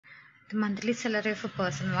The monthly salary of a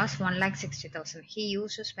person was 1,60,000. He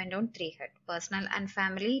used to spend on three heads: personal and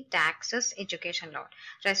family, taxes, education loan.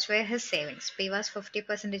 Rest were his savings. P was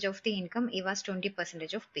 50% of the income. E was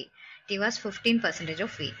 20% of P. T was 15%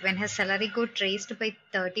 of V. When his salary got raised by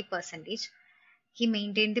 30%, he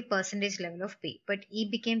maintained the percentage level of P. But E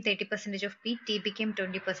became 30% of P. T became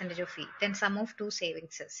 20% of V. Then sum of two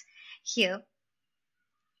savings. Here,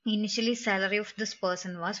 initially salary of this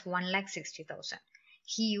person was 1,60,000.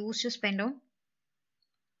 He used to spend on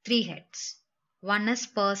three heads. One is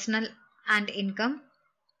personal and income,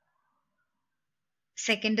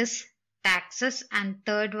 second is taxes, and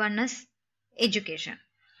third one is education.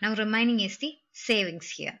 Now remaining is the savings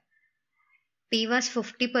here. P was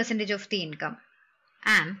 50% of the income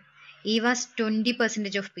and E was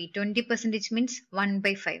 20% of P. 20% means 1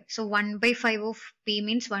 by 5. So 1 by 5 of P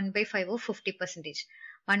means 1 by 5 of 50%.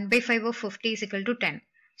 1 by 5 of 50 is equal to 10.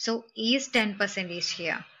 So E is 10%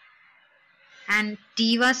 here. And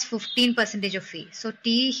T was 15% of E. So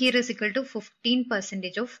T here is equal to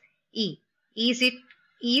 15% of E. E is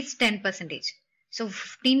 10%. So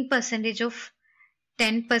 15% of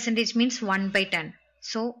 10% means 1 by 10.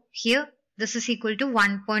 So here this is equal to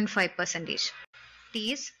 1.5%.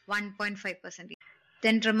 T is 1.5%.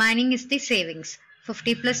 Then remaining is the savings.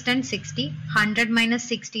 50 plus 10, 60. 100 minus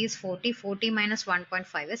 60 is 40. 40 minus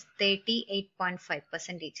 1.5 is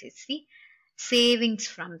 38.5% is the savings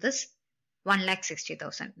from this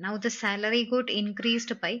 1,60,000. Now the salary got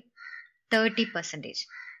increased by 30%.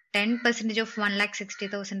 10% of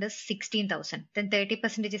 1,60,000 is 16,000. Then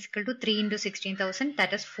 30% is equal to 3 into 16,000,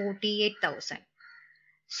 that is 48,000.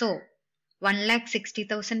 So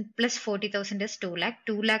 1,60,000 plus 40,000 is 2 lakh.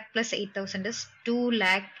 2 lakh plus 8,000 is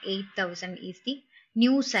 2,08,000 is the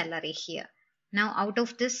new salary here. Now out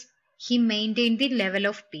of this, he maintained the level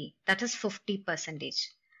of P, that is 50%.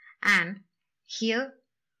 And here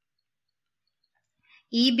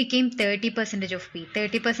E became 30% of P.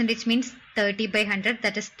 30% means 30 by 100,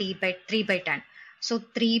 that is 3 by 10. So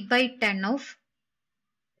 3 by 10 of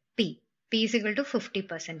P. P is equal to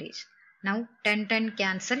 50%. Now 10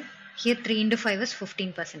 cancel. Here 3 into 5 is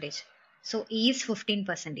 15%. So E is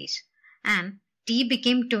 15%. And T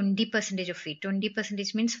became 20% of E.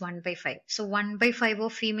 20% means 1 by 5. So 1 by 5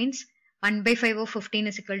 of E means 1 by 5 of 15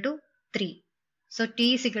 is equal to 3. So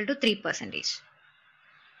T is equal to 3%.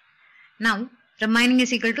 Now remaining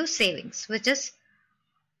is equal to savings, which is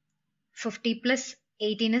 50 plus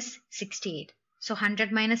 18 is 68. So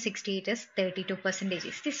 100 minus 68 is 32%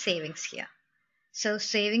 is the savings here. So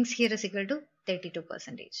savings here is equal to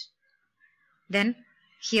 32%. Then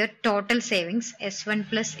here total savings S1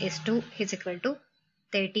 plus S2 is equal to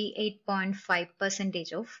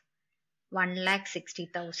 38.5% of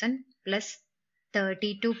 1,60,000 plus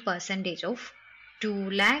 32% of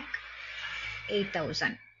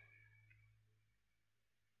 2,08,000.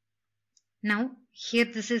 Now here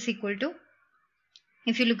this is equal to,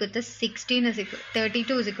 if you look at this, 16 is equal,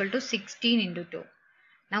 32 is equal to 16 into 2.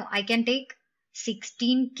 Now I can take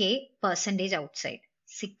 16k percentage outside.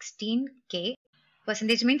 16k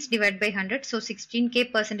percentage means divide by 100. So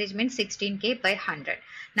 16k percentage means 16k by 100.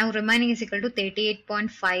 Now remaining is equal to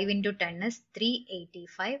 38.5 into 10 is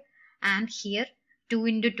 385. And here 2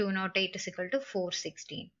 into 208 is equal to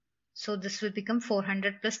 416. So this will become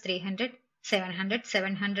 400 plus 300, 700,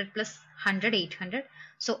 700 plus 100, 800.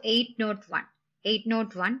 So 801.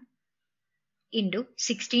 801 into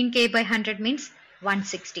 16k by 100 means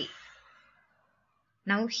 160.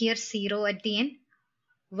 Now here 0 at the end.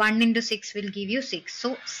 1 into 6 will give you 6.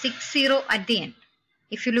 So 60 at the end.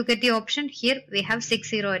 If you look at the option, here we have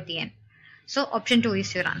 60 at the end. So option 2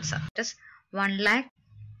 is your answer. That is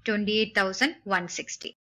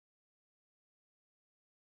 1,28,160.